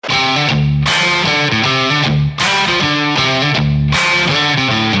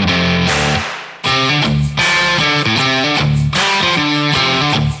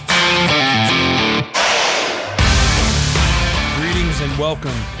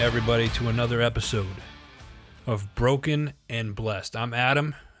Welcome, everybody, to another episode of Broken and Blessed. I'm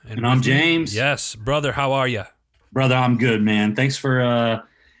Adam. And I'm James. Yes, brother, how are you? Brother, I'm good, man. Thanks for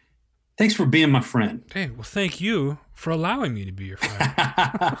being my friend. Hey, well, thank you for allowing me to be your friend.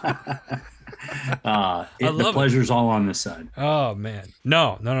 The pleasure's all on this side. Oh, man.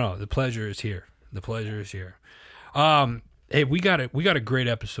 No. The pleasure is here. Hey, we got a great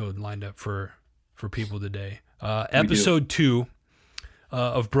episode lined up for people today. Episode 2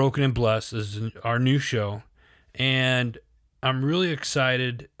 of Broken and Blessed is our new show, and I'm really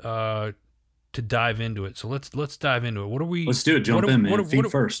excited to dive into it. So let's dive into it. Let's do it. Jump in, man. Feet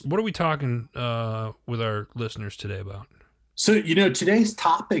first. What are we talking with our listeners today about? So, today's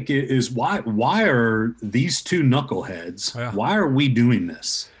topic is why are these two knuckleheads? Yeah. Why are we doing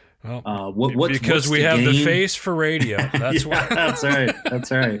this? Well, because we have the face for radio. That's why.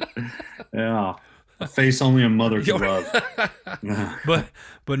 That's right. Yeah. A face only a mother can love.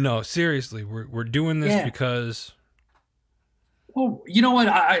 But no, seriously, we're doing this because. Well, you know what?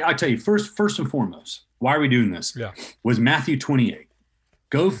 I tell you, first and foremost, why are we doing this? Yeah. Was Matthew 28.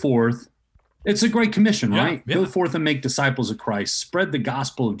 Go forth. It's a great commission, right? Yeah. Go forth and make disciples of Christ. Spread the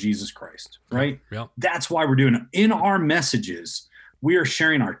gospel of Jesus Christ, right? Yeah. That's why we're doing it. In our messages, we are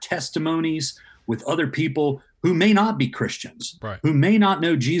sharing our testimonies with other people who may not be Christians, right, who may not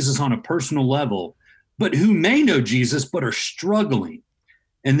know Jesus on a personal level, but who may know Jesus but are struggling,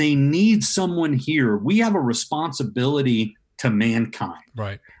 and they need someone here. We have a responsibility to mankind.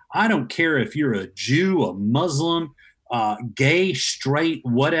 Right. I don't care if you're a Jew, a Muslim, gay, straight,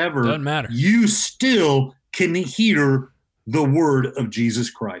 whatever. Doesn't matter. You still can hear the word of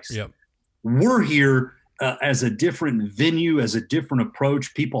Jesus Christ. Yep. We're here as a different venue, as a different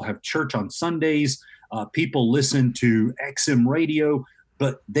approach. People have church on Sundays. People listen to XM radio,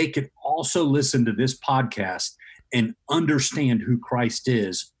 but they can also listen to this podcast and understand who Christ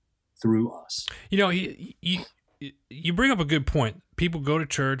is through us. You bring up a good point. People go to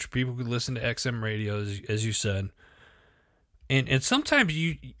church. People could listen to XM radio, as you said. And sometimes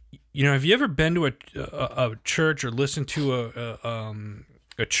have you ever been to a church or listened to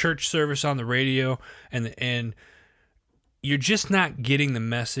a church service on the radio, and you're just not getting the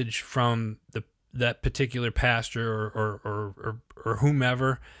message from that particular pastor or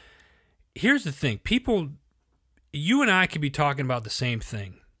whomever? Here's the thing: you and I could be talking about the same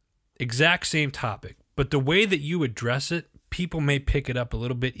thing, exact same topic, but the way that you address it, people may pick it up a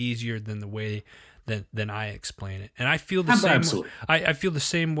little bit easier than the way than I explain it. And I feel the same. Absolutely. I feel the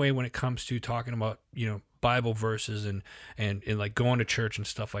same way when it comes to talking about Bible verses and like going to church and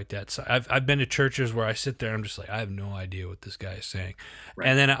stuff like that. So I've been to churches where I sit there and I'm just like, I have no idea what this guy is saying. Right.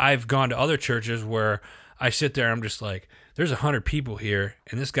 And then I've gone to other churches where I sit there and I'm just like, there's 100 people here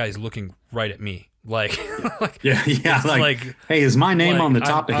and this guy's looking right at me. Like, like, hey, is my name on the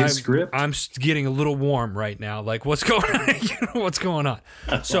top of his script? I'm getting a little warm right now. Like, what's going on? What's going on?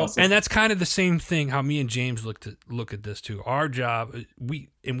 That's awesome. And that's kind of the same thing. How me and James look at this too. Our job, we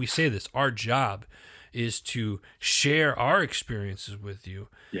say this. Our job is to share our experiences with you.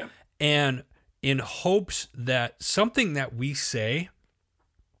 Yeah. And in hopes that something that we say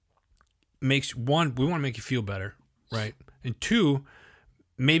makes, one, we want to make you feel better, right? And two,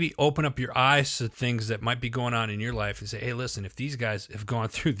 maybe open up your eyes to things that might be going on in your life and say, hey, listen, if these guys have gone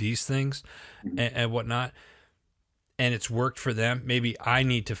through these things and whatnot, and it's worked for them, maybe I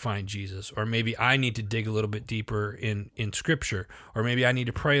need to find Jesus, or maybe I need to dig a little bit deeper in Scripture, or maybe I need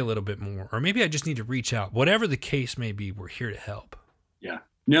to pray a little bit more, or maybe I just need to reach out. Whatever the case may be, we're here to help. Yeah.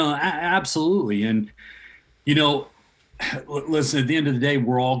 No, absolutely. And, listen, at the end of the day,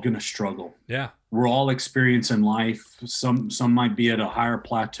 we're all going to struggle. Yeah. We're all experiencing life. Some might be at a higher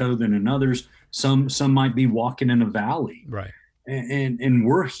plateau than in others. Some might be walking in a valley. Right. And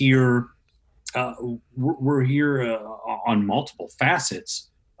we're here. We're here on multiple facets.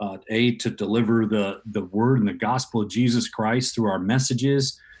 To deliver the word and the gospel of Jesus Christ through our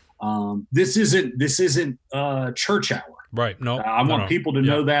messages. This isn't church hour. Right. No. I want people to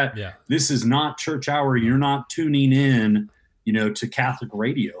know that this is not church hour. You're not tuning in, to Catholic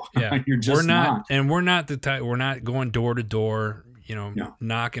radio. Yeah. You're just not. And we're not the type. We're not going door to door.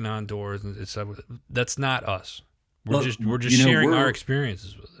 Knocking on doors. That's not us. We're just sharing our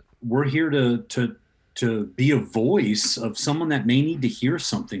experiences with it. We're here to be a voice of someone that may need to hear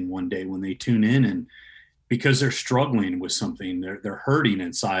something one day when they tune in, and because they're struggling with something, they're hurting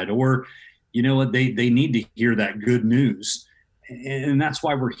inside, or they need to hear that good news, and that's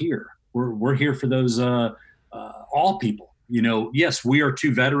why we're here. We're here for those all people. Yes, we are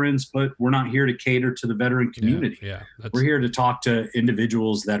two veterans, but we're not here to cater to the veteran community. Yeah, we're here to talk to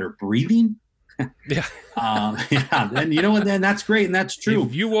individuals that are breathing, Yeah. Yeah. And you know what? Then that's great. And that's true.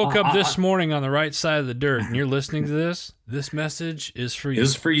 If you woke up this morning on the right side of the dirt and you're listening to this message is for you.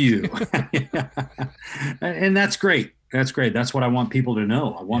 Is for you. And that's great. That's great. That's what I want people to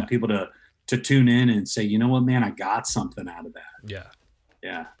know. I want people to tune in and say, you know what, man, I got something out of that. Yeah.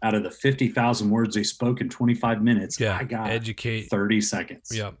 Yeah. Out of the 50,000 words they spoke in 25 minutes, I got educate 30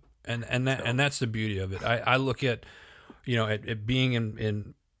 seconds. Yeah. And that's the beauty of it. I look at, at being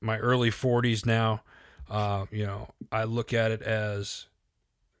in my early 40s now, I look at it as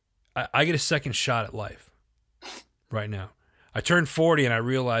I get a second shot at life right now. I turned 40 and I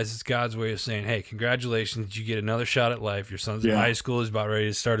realized it's God's way of saying, hey, congratulations, you get another shot at life. Your son's in high school, he's about ready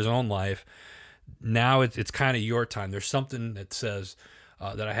to start his own life. Now it's kind of your time. There's something that says,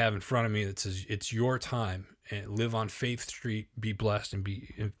 that I have in front of me that says it's your time, and live on Faith Street, be blessed and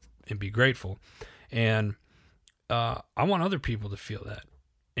be grateful. And I want other people to feel that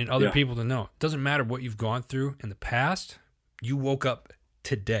and other people to know. It doesn't matter what you've gone through in the past. You woke up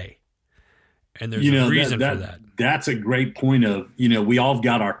today. And there's a reason for that. That's a great point of, we all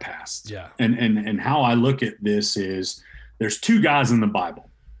got our past. Yeah. And how I look at this is there's two guys in the Bible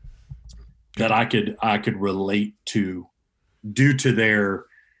that I could relate to due to their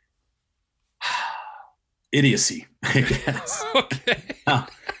idiocy, I guess. Okay.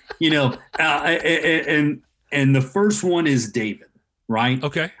 And the first one is David, right?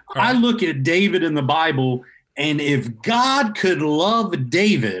 Okay. All I right. look at David in the Bible, and if God could love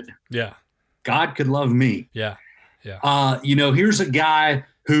David, God could love me. Yeah. Yeah. Here's a guy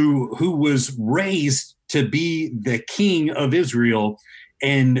who was raised to be the king of Israel.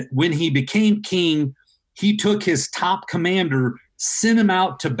 And when he became king, he took his top commander, sent him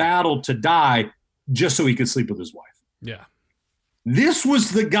out to battle to die just so he could sleep with his wife. Yeah. This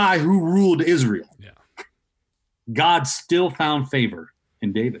was the guy who ruled Israel. Yeah. God still found favor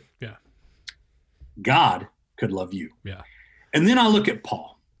in David. Yeah. God could love you. Yeah. And then I look at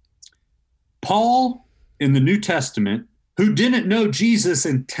Paul. Paul in the New Testament, who didn't know Jesus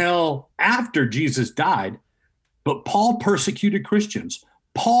until after Jesus died, but Paul persecuted Christians.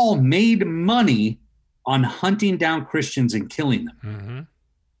 Paul made money on hunting down Christians and killing them. Mm-hmm.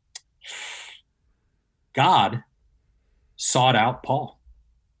 God sought out Paul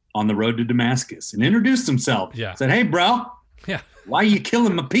on the road to Damascus and introduced himself. Yeah. Said, hey, bro, why are you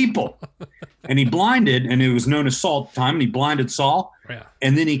killing my people? And he blinded, and it was known as Saul at the time, and he blinded Saul. Yeah.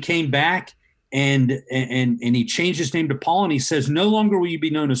 And then he came back and he changed his name to Paul, and he says, no longer will you be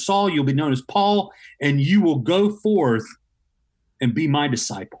known as Saul, you'll be known as Paul, and you will go forth and be my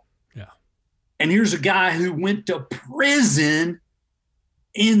disciple. Yeah. And here's a guy who went to prison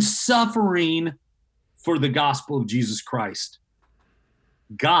in suffering for the gospel of Jesus Christ.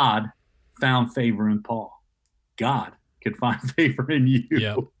 God found favor in Paul. God could find favor in you.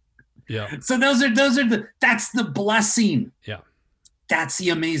 Yeah. Yeah. So that's the blessing. Yeah. That's the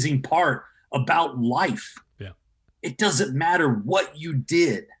amazing part about life. Yeah. It doesn't matter what you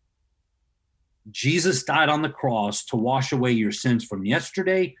did. Jesus died on the cross to wash away your sins from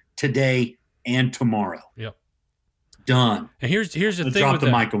yesterday, today, and tomorrow. Yep. Done. And here's the thing. Drop with the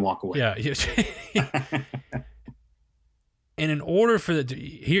that. mic and walk away. Yeah. And in order for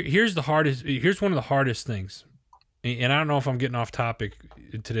here's one of the hardest things. And I don't know if I'm getting off topic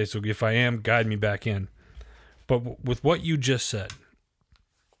today, so if I am, guide me back in. But with what you just said,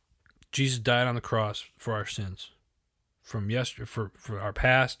 Jesus died on the cross for our sins, from yesterday, for our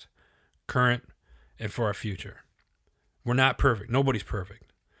past, current, and for our future. We're not perfect. Nobody's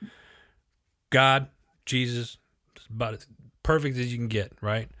perfect. God, Jesus, is about as perfect as you can get,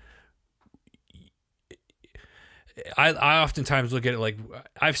 right? I oftentimes look at it like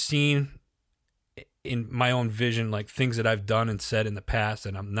I've seen in my own vision, like things that I've done and said in the past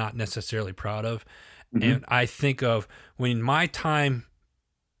that I'm not necessarily proud of. Mm-hmm. And I think of when my time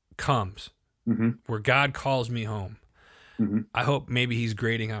comes where God calls me home, I hope maybe he's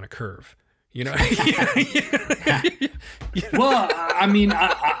grading on a curve, Well, I mean,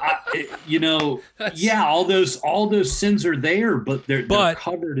 all those sins are there, but they're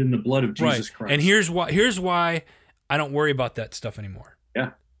covered in the blood of Jesus Christ. And here's why I don't worry about that stuff anymore.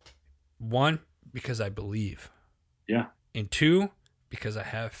 Yeah. 1, because I believe. Yeah. And 2, because I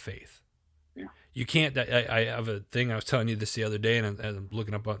have faith. Yeah. You can't. I have a thing. I was telling you this the other day, and I'm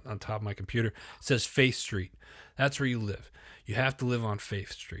looking up on top of my computer. It says Faith Street. That's where you live. You have to live on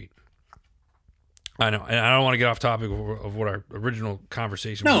Faith Street. I know, and I don't want to get off topic of what our original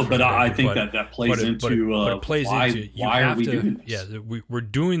conversation was. No, but I think that plays into why are we doing this? Yeah, we're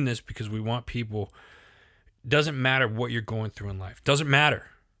doing this because we want people. Doesn't matter what you're going through in life. Doesn't matter.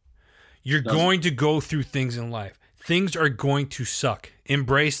 You're going to go through things in life. things are going to suck.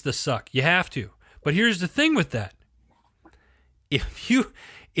 Embrace the suck. You have to. But here's the thing with that. If you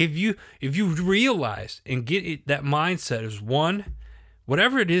realize and get that mindset is, one,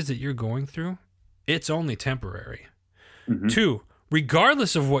 whatever it is that you're going through, it's only temporary. Mm-hmm. Two,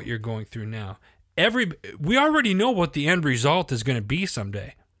 regardless of what you're going through now, we already know what the end result is going to be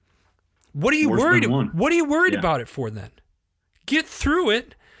someday. What are you worried about? What are you worried about it for then? Get through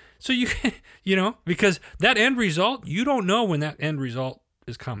it so you can, because that end result, you don't know when that end result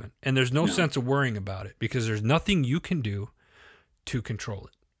is coming. And there's no sense of worrying about it because there's nothing you can do to control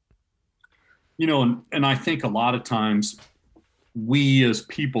it. And I think a lot of times we as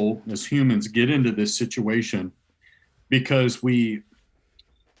people, as humans, get into this situation because we,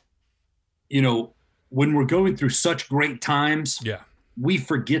 when we're going through such great times, we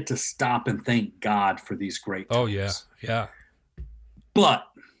forget to stop and thank God for these great times. Oh, yeah. But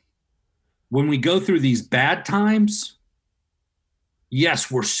when we go through these bad times, yes,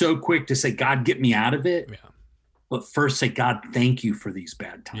 we're so quick to say, God, get me out of it. Yeah. But first say, God, thank you for these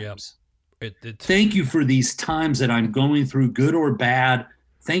bad times. Yep. Thank you for these times that I'm going through, good or bad.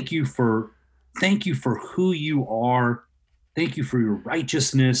 Thank you for who you are. Thank you for your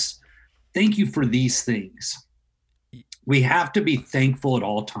righteousness. Thank you for these things. We have to be thankful at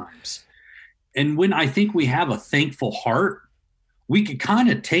all times. And when I think we have a thankful heart, we could kind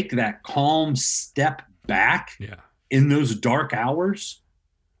of take that calm step back in those dark hours,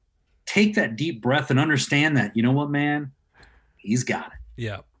 take that deep breath and understand that, you know what, man, he's got it.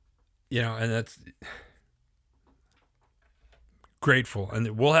 Yeah. And that's grateful. And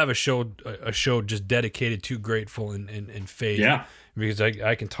we'll have a show just dedicated to grateful and faith. Yeah. Because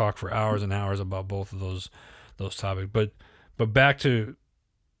I can talk for hours and hours about both of those topics. But back to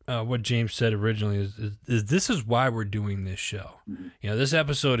what James said originally is this is why we're doing this show. Mm-hmm. This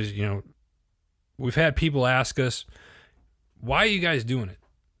episode is, we've had people ask us, why are you guys doing it?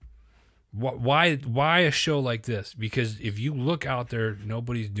 Why a show like this? Because if you look out there,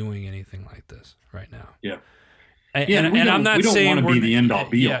 nobody's doing anything like this right now. Yeah. And I'm not saying we don't want to be the end all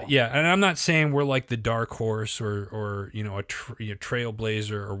be all. Yeah, and I'm not saying we're like the dark horse or a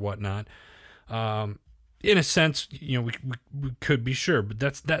trailblazer or whatnot. In a sense, we could be sure, but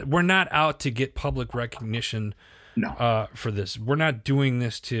that we're not out to get public recognition. No. For this, we're not doing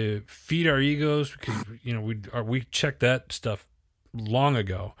this to feed our egos because we checked that stuff long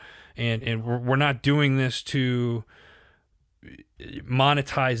ago, and we're not doing this to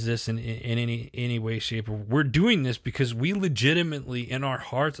monetize this in any way, shape. We're doing this because we legitimately, in our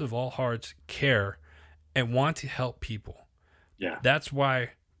hearts of all hearts, care and want to help people. Yeah, that's why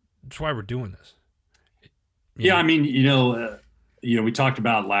we're doing this. I mean, we talked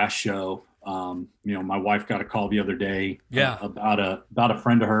about last show. My wife got a call the other day about a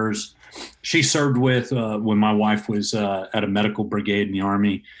friend of hers she served with when my wife was at a medical brigade in the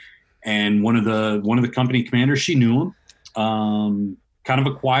Army, and one of the company commanders, she knew him, kind of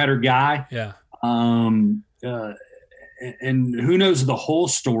a quieter guy. Yeah. And who knows the whole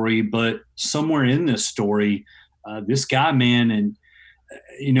story, but somewhere in this story, this guy, man, and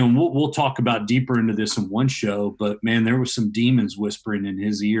we'll talk about deeper into this in one show, but man, there was some demons whispering in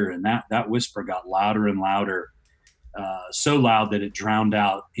his ear, and that whisper got louder and louder, so loud that it drowned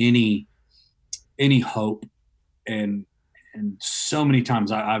out any hope. And so many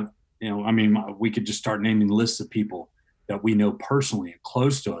times we could just start naming lists of people that we know personally and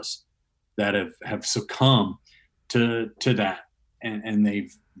close to us that have succumbed to that. And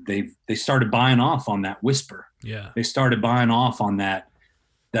they started buying off on that whisper. Yeah. They started buying off on that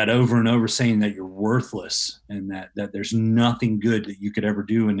over and over, saying that you're worthless and that there's nothing good that you could ever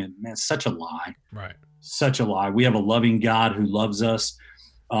do. And it's such a lie. Right. Such a lie. We have a loving God who loves us.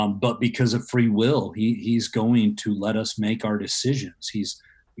 But because of free will, he's going to let us make our decisions. He's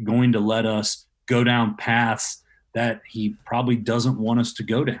going to let us go down paths that he probably doesn't want us to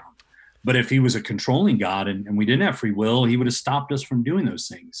go down. But if he was a controlling God and we didn't have free will, he would have stopped us from doing those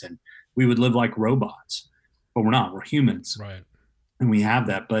things, and we would live like robots. But we're not. We're humans. Right. And we have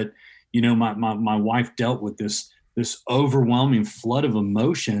that. But, my wife dealt with this overwhelming flood of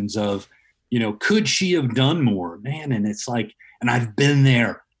emotions of, could she have done more? Man, and it's like, and I've been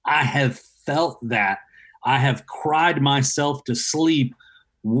there. I have felt that. I have cried myself to sleep.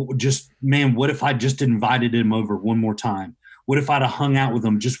 Just, man, what if I just invited him over one more time? What if I'd have hung out with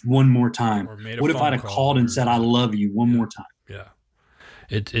him just one more time? What if I'd have called and said, I love you one more time? Yeah.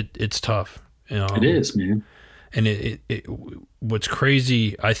 It's tough. It is, man. And it what's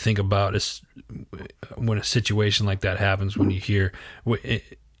crazy, I think, about is when a situation like that happens, when you hear,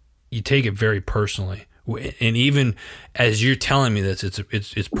 you take it very personally. And even as you're telling me this,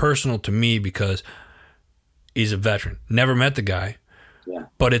 it's personal to me because he's a veteran. Never met the guy. Yeah.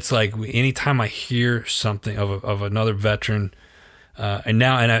 But it's like anytime I hear something of another veteran, and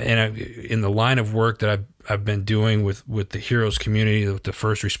in the line of work that I've been doing with the heroes community, with the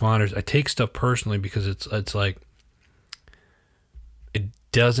first responders, I take stuff personally because it's like it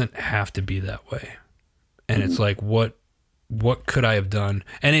doesn't have to be that way, and it's like what could I have done?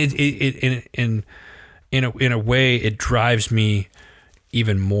 And in a way it drives me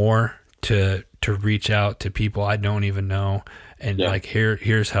even more to reach out to people I don't even know. And like,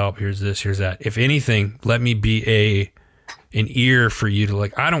 here's help, here's this, here's that. If anything, let me be an ear for you to,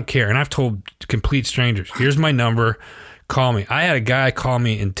 like, I don't care. And I've told complete strangers, here's my number, call me. I had a guy call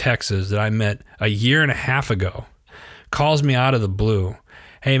me in Texas that I met a year and a half ago, calls me out of the blue.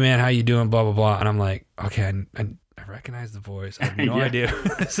 Hey man, how you doing? Blah, blah, blah. And I'm like, okay, I recognize the voice. I have no idea.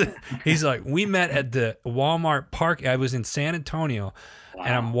 He's like, we met at the Walmart park. I was in San Antonio. Wow.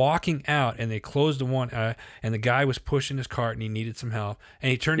 And I'm walking out, and they closed the one, and the guy was pushing his cart, and he needed some help,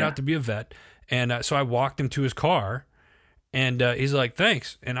 and he turned out to be a vet, and so I walked him to his car, and he's like,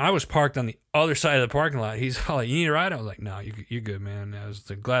 thanks, and I was parked on the other side of the parking lot. He's like, you need a ride? I was like, no, you're good, man. I was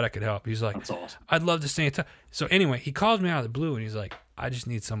glad I could help. He's like, that's awesome. I'd love to stay in touch. So anyway, he calls me out of the blue, and he's like, I just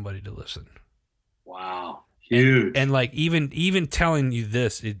need somebody to listen. Wow. Huge. And like even telling you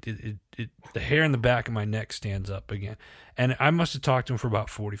this, the hair in the back of my neck stands up again. And I must have talked to him for about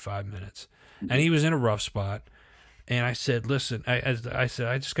 45 minutes, and he was in a rough spot. And I said, "Listen," I said,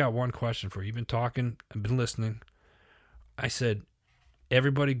 "I just got one question for you. You've been talking, I've been listening." I said,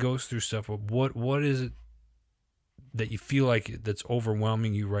 "Everybody goes through stuff. What is it that you feel like that's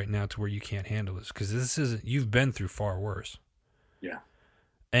overwhelming you right now to where you can't handle this? Because this isn't. You've been through far worse." Yeah.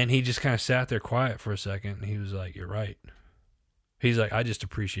 And he just kind of sat there quiet for a second, and he was like, "You're right." He's like, "I just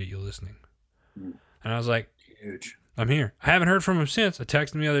appreciate you listening." And I was like, huge. I'm here. I haven't heard from him since. I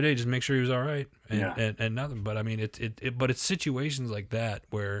texted him the other day just to make sure he was all right, and nothing. But I mean, but it's situations like that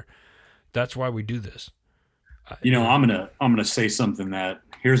where that's why we do this. I'm gonna say something that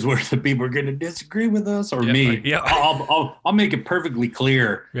here's where the people are gonna disagree with us or me. Right, yeah. I'll make it perfectly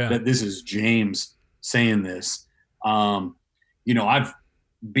clear that this is James saying this. I've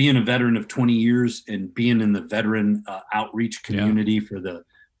being a veteran of 20 years and being in the veteran outreach community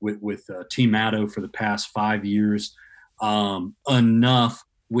with Team Addo for the past 5 years, enough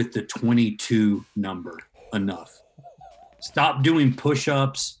with the 22 number. Enough. Stop doing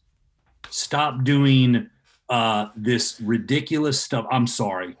push-ups. Stop doing this ridiculous stuff. I'm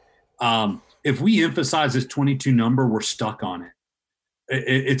sorry. If we emphasize this 22 number, we're stuck on it.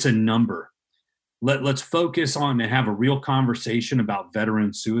 It's a number. Let's focus on and have a real conversation about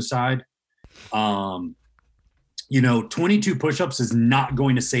veteran suicide. 22 push-ups is not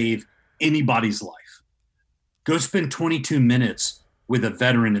going to save anybody's life. Go spend 22 minutes with a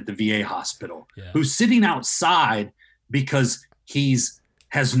veteran at the VA hospital who's sitting outside because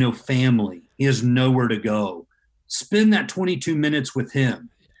has no family. He has nowhere to go. Spend that 22 minutes with him.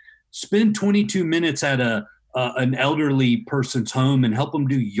 Spend 22 minutes at an elderly person's home and help them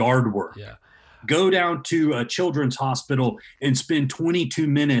do yard work. Yeah. Go down to a children's hospital and spend 22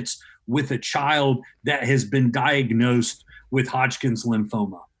 minutes with a child that has been diagnosed with Hodgkin's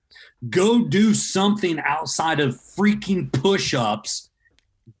lymphoma. Go do something outside of freaking push-ups,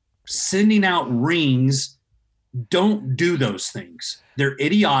 sending out rings. Don't do those things. They're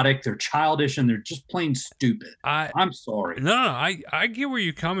idiotic, they're childish, and they're just plain stupid. I'm sorry. No, I get where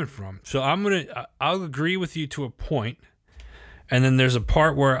you're coming from. So I'll agree with you to a point, and then there's a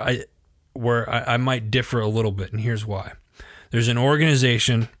part where I might differ a little bit, and here's why. There's an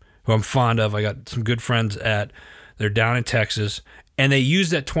organization who I'm fond of. I got some good friends they're down in Texas, and they use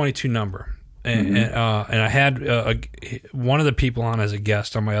that 22 number. And I had one of the people on as a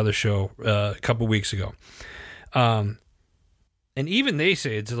guest on my other show a couple weeks ago. And even they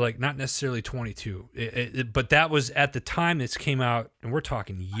say it's like not necessarily 22, but that was at the time this came out, and we're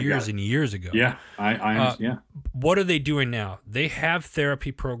talking years and years ago. Yeah, I understand. What are they doing now? They have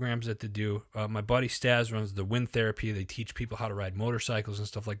therapy programs that they do. My buddy Staz runs the Wind Therapy. They teach people how to ride motorcycles and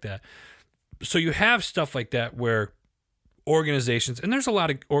stuff like that. So you have stuff like that where organizations, and there's a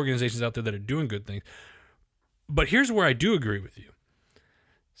lot of organizations out there that are doing good things. But here's where I do agree with you.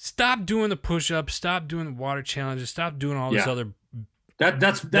 Stop doing the push-ups. Stop doing the water challenges. Stop doing all this other.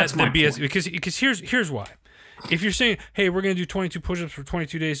 That's my BS. point. Because here's why. If you're saying, hey, we're going to do 22 push-ups for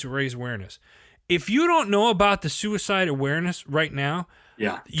 22 days to raise awareness. If you don't know about the suicide awareness right now,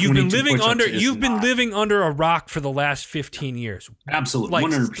 you've been living under a rock for the last 15 years. Absolutely,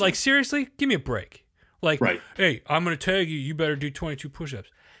 100%. Like seriously, give me a break. Like, right. Hey, I'm going to tag you. You better do 22 push-ups.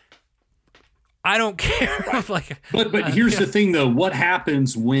 I don't care. But here's the thing though. What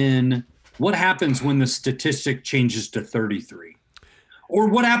happens when What happens when the statistic changes to 33? Or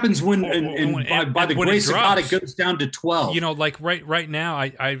what happens when, by the grace of God, it goes down to 12? You know, like right now,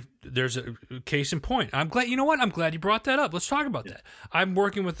 I there's a case in point. I'm glad. You know what? I'm glad you brought that up. Let's talk about that. I'm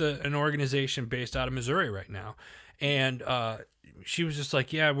working with an organization based out of Missouri right now, and she was just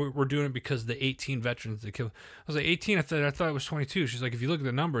like, "Yeah, we're doing it because the 18 veterans that killed." I was like, "18? I thought it was 22." She's like, "If you look at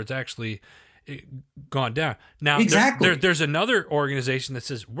the number, it's actually gone down." Now, exactly. There's another organization that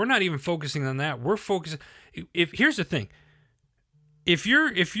says we're not even focusing on that. We're focusing. Here's the thing. If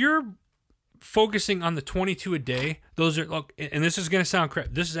you're focusing on the 22 a day, those are, look, and this is going to sound crap.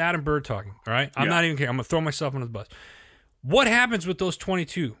 This is Adam Bird talking, all right? I'm not even kidding. I'm going to throw myself under the bus. What happens with those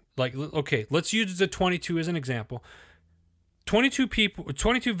 22? Like, okay, let's use the 22 as an example. 22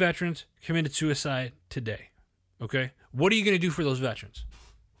 veterans committed suicide today, okay? What are you going to do for those veterans?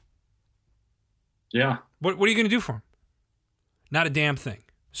 Yeah. What are you going to do for them? Not a damn thing.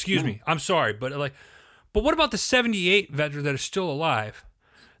 Excuse me. I'm sorry, but what about the 78 veterans that are still alive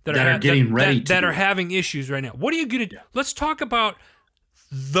that are getting ready that are having issues right now? What are you going to do? Let's talk about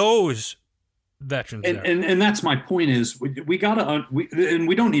those veterans. And that's my point is we got to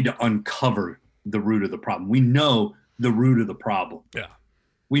we don't need to uncover the root of the problem. We know the root of the problem. Yeah.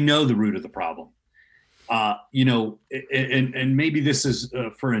 We know the root of the problem. You know, and maybe this is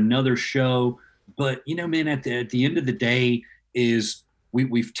for another show, but you know, man, at the end of the day is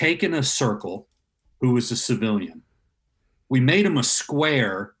we've taken a circle who was a civilian. We made him a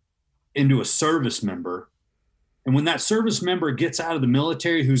square into a service member. And when that service member gets out of the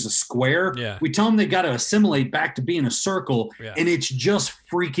military who's a square, we tell them they got to assimilate back to being a circle. Yeah. And it's just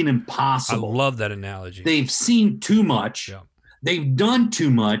freaking impossible. I love that analogy. They've seen too much. Yeah. They've done too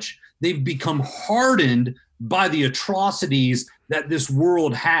much. They've become hardened by the atrocities that this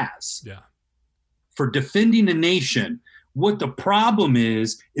world has. Yeah. For defending a nation, what the problem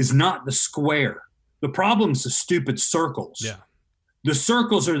is not the square. The problem's the stupid circles. Yeah. The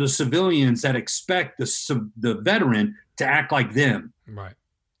circles are the civilians that expect the veteran to act like them. Right.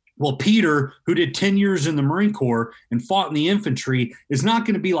 Well, Peter, who did 10 years in the Marine Corps and fought in the infantry, is not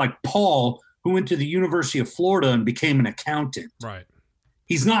going to be like Paul, who went to the University of Florida and became an accountant. Right.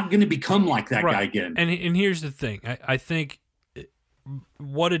 He's not going to become like that guy again. And here's the thing. I think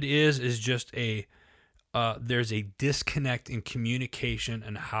what it is just there's a disconnect in communication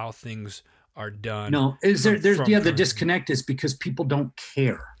and how things are done. No, the disconnect is because people don't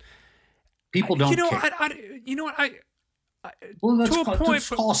care. People don't care. Well, let's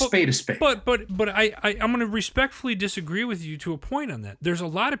call a spade a spade. But I'm going to respectfully disagree with you to a point on that. There's a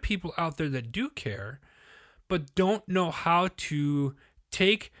lot of people out there that do care, but don't know how to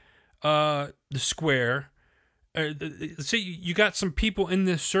take the square. Say you got some people in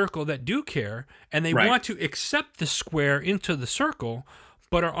this circle that do care, and they want to accept the square into the circle,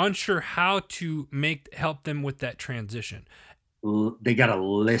 but are unsure how to help them with that transition. They got to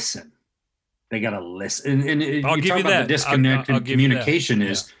listen. And you talk about the disconnect in communication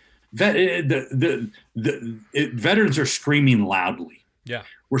veterans are screaming loudly. Yeah.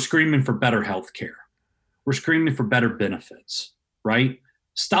 We're screaming for better health care. We're screaming for better benefits, right?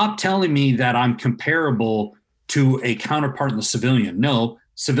 Stop telling me that I'm comparable to a counterpart in the civilian. No,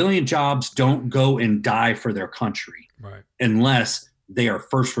 civilian jobs don't go and die for their country unless they are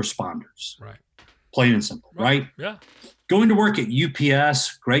first responders. Right. Plain and simple, right? Yeah. Going to work at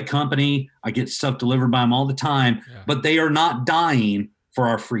UPS, great company. I get stuff delivered by them all the time, but they are not dying for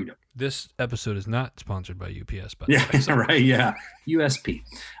our freedom. This episode is not sponsored by UPS, by the way. So. Right, yeah. USP.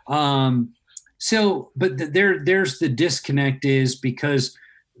 But there's the disconnect is because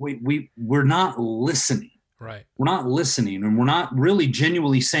we're not listening. Right. We're not listening, and we're not really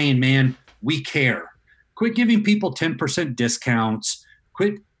genuinely saying, man, we care. Quit giving people 10% discounts.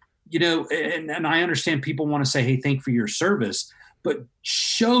 Quit, and I understand people want to say, hey, thank you for your service, but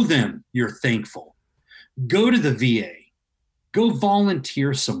show them you're thankful. Go to the VA. Go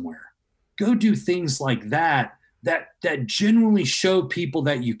volunteer somewhere. Go do things like that genuinely show people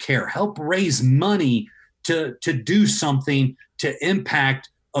that you care. Help raise money to do something to impact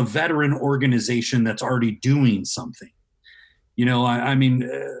a veteran organization that's already doing something. I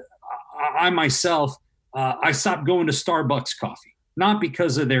myself, I stopped going to Starbucks coffee, not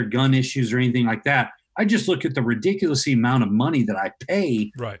because of their gun issues or anything like that. I just look at the ridiculous amount of money that I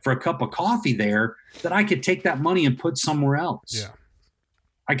pay for a cup of coffee there that I could take that money and put somewhere else. Yeah.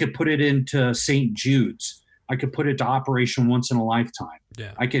 I could put it into St. Jude's. I could put it to Operation Once in a Lifetime.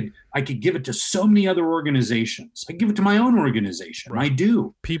 Yeah. I could give it to so many other organizations. I give it to my own organization. Right. I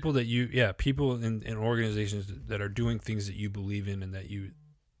do. People that people in organizations that are doing things that you believe in and that you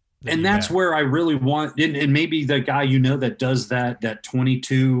And that's where I really want, and maybe the guy, that does that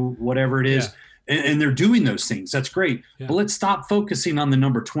 22, whatever it is, and they're doing those things. That's great. Yeah. But let's stop focusing on the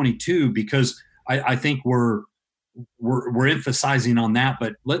number 22, because I think we're emphasizing on that,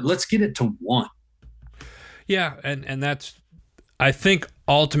 but let's get it to 1. Yeah. And that's, I think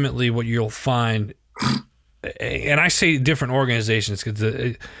ultimately what you'll find, and I say different organizations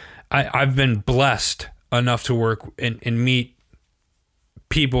because I've been blessed enough to work and meet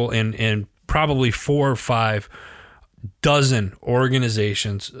people in probably 4 or 5 dozen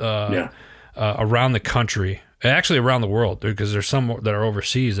organizations around the country, actually around the world, because there's some that are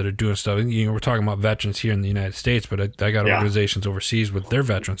overseas that are doing stuff. We're talking about veterans here in the United States, but I got organizations overseas with their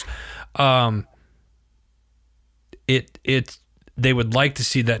veterans. They would like to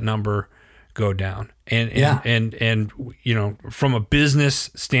see that number go down, and from a business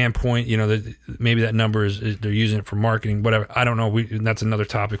standpoint, maybe that number is they're using it for marketing, whatever. I don't know. That's another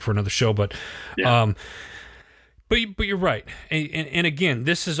topic for another show, but you're right. And again,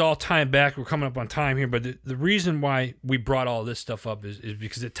 this is all tying back. We're coming up on time here, but the reason why we brought all this stuff up is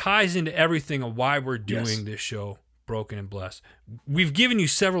because it ties into everything of why we're doing this show, Broken and Blessed. We've given you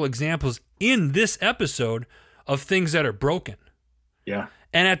several examples in this episode of things that are broken. Yeah.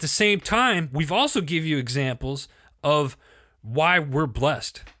 And at the same time, we've also give you examples of why we're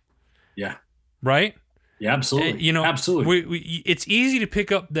blessed. Yeah. Right? Yeah, absolutely. Absolutely. It's easy to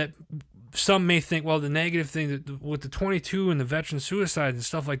pick up that some may think, well, the negative thing with the 22 and the veteran suicide and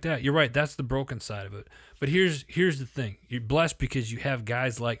stuff like that. You're right. That's the broken side of it. But here's the thing. You're blessed because you have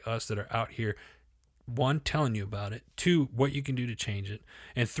guys like us that are out here, 1, telling you about it, 2, what you can do to change it,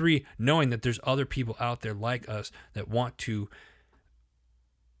 and 3, knowing that there's other people out there like us that want to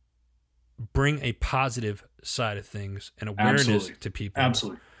bring a positive side of things and awareness to people.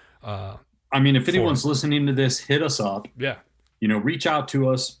 Absolutely. If anyone's listening to this, hit us up. Yeah. Reach out to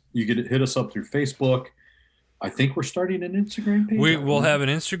us. You can hit us up through Facebook. I think we're starting an Instagram page. We'll have an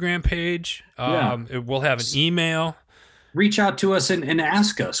Instagram page. We'll have an email. Reach out to us and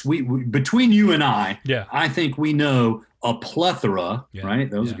ask us. We between you and I think we know a plethora,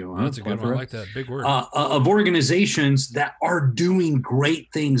 right? That was a good one. That's a good one. I like that. Big word. Of organizations that are doing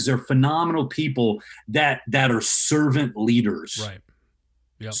great things. They're phenomenal people that are servant leaders. Right.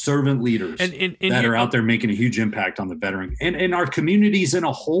 Yep. Servant leaders and that are out there making a huge impact on the veteran and our communities in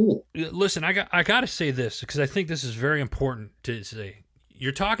a whole. Listen, I got to say this because I think this is very important to say.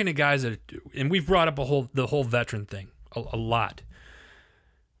 You're talking to guys and we've brought up the whole veteran thing a lot.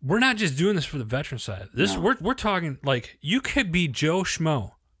 We're not just doing this for the veteran side. We're talking like you could be Joe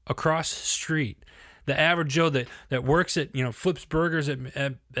Schmo across the street, the average Joe that works at flips burgers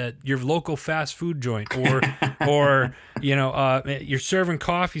at your local fast food joint, or you're serving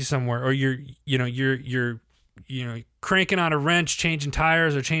coffee somewhere, or you're cranking on a wrench, changing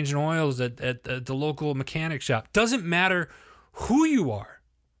tires or changing oils at the local mechanic shop. Doesn't matter who you are,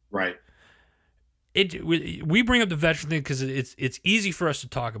 right? We bring up the veteran thing because it's easy for us to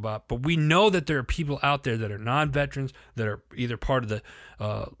talk about, but we know that there are people out there that are non-veterans that are either part of the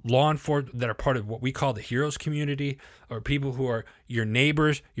law enforcement, that are part of what we call the heroes community, or people who are your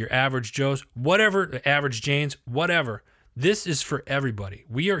neighbors, your average Joes, whatever, the average Janes, whatever. This is for everybody.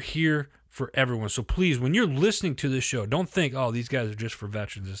 We are here for everyone. So please, when you're listening to this show, don't think, oh, these guys are just for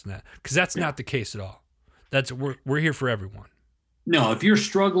veterans, this and that, because that's not the case at all. We're here for everyone. No, if you're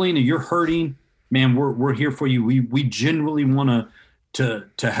struggling and you're hurting, man, we're here for you. We genuinely want to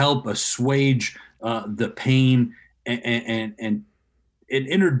help assuage the pain and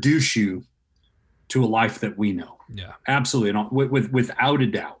introduce you to a life that we know. Yeah, absolutely, without a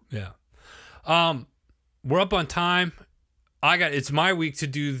doubt. Yeah. We're up on time. It's my week to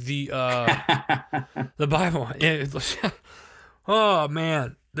do the Bible. Oh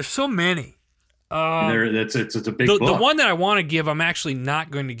man, there's so many. It's a big book. The one that I want to give, I'm actually not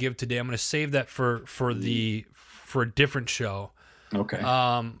going to give today. I'm going to save that for a different show. Okay.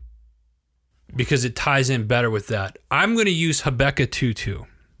 Because it ties in better with that. I'm going to use Habakkuk 2:2.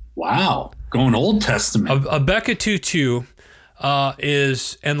 Wow, going Old Testament. Habakkuk 2:2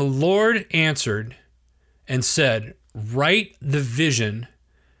 is, and the Lord answered and said, "Write the vision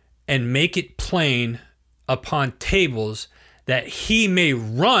and make it plain upon tables, that he may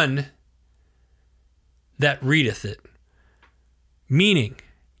run that readeth it." Meaning,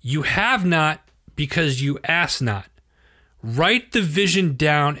 you have not because you ask not. Write the vision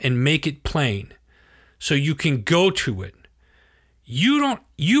down and make it plain so you can go to it.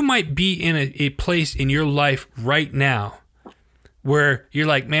 You might be in a place in your life right now where you're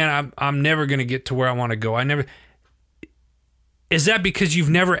like, man, I'm never going to get to where I want to go. Is that because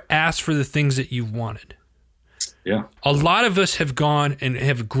you've never asked for the things that you've wanted? Yeah. A lot of us have gone and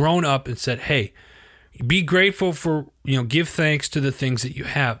have grown up and said, hey, be grateful for, give thanks to the things that you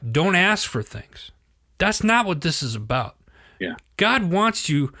have. Don't ask for things. That's not what this is about. Yeah. God wants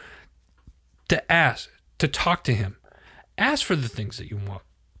you to ask, to talk to him. Ask for the things that you want.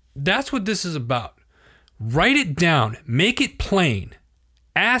 That's what this is about. Write it down. Make it plain.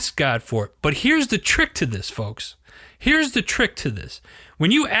 Ask God for it. But here's the trick to this, folks. Here's the trick to this.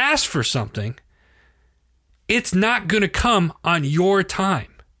 When you ask for something, it's not going to come on your time.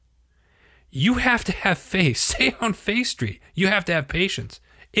 You have to have faith. Stay on Faith Street. You have to have patience.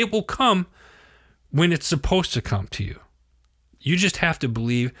 It will come when it's supposed to come to you. You just have to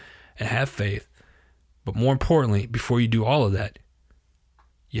believe and have faith. But more importantly, before you do all of that,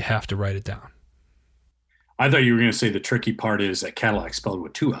 you have to write it down. I thought you were going to say the tricky part is that Cadillac spelled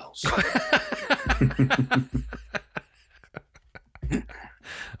with 2 L's.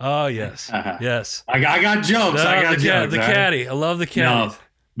 Oh, yes. Yes. I got jokes. I got jokes. The caddy. I love the caddy. No,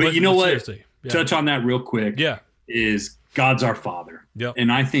 but you know what? Seriously. Yeah. Touch on that real quick. Yeah. Is God's our Father. Yep.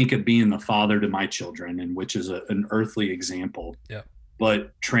 And I think of being the father to my children, and which is an earthly example,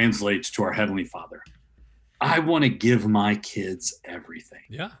 but translates to our Heavenly Father. I want to give my kids everything.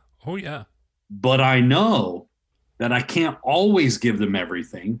 Yeah. Oh, yeah. But I know that I can't always give them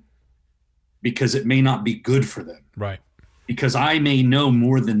everything because it may not be good for them. Right. Because I may know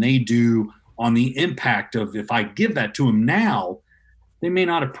more than they do on the impact of if I give that to them now, they may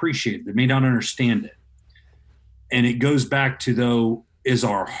not appreciate it. They may not understand it. And it goes back to, though, is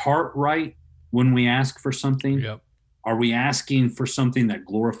our heart right when we ask for something? Yep. Are we asking for something that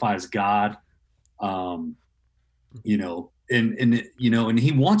glorifies God? And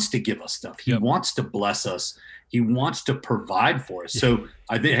he wants to give us stuff. He wants to bless us. He wants to provide for us. So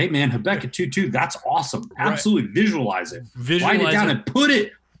I think, hey man, Habakkuk 2:2, that's awesome. Absolutely. Right. Visualize it. Write it down and put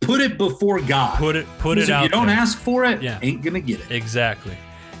it before God. Put it out. If you don't ask for it, Yeah. ain't gonna get it. Exactly.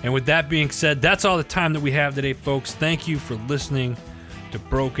 And with that being said, that's all the time that we have today, folks. Thank you for listening to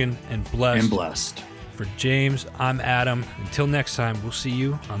Broken and Blessed. And blessed. For James, I'm Adam. Until next time, we'll see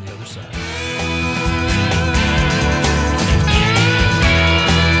you on the other side.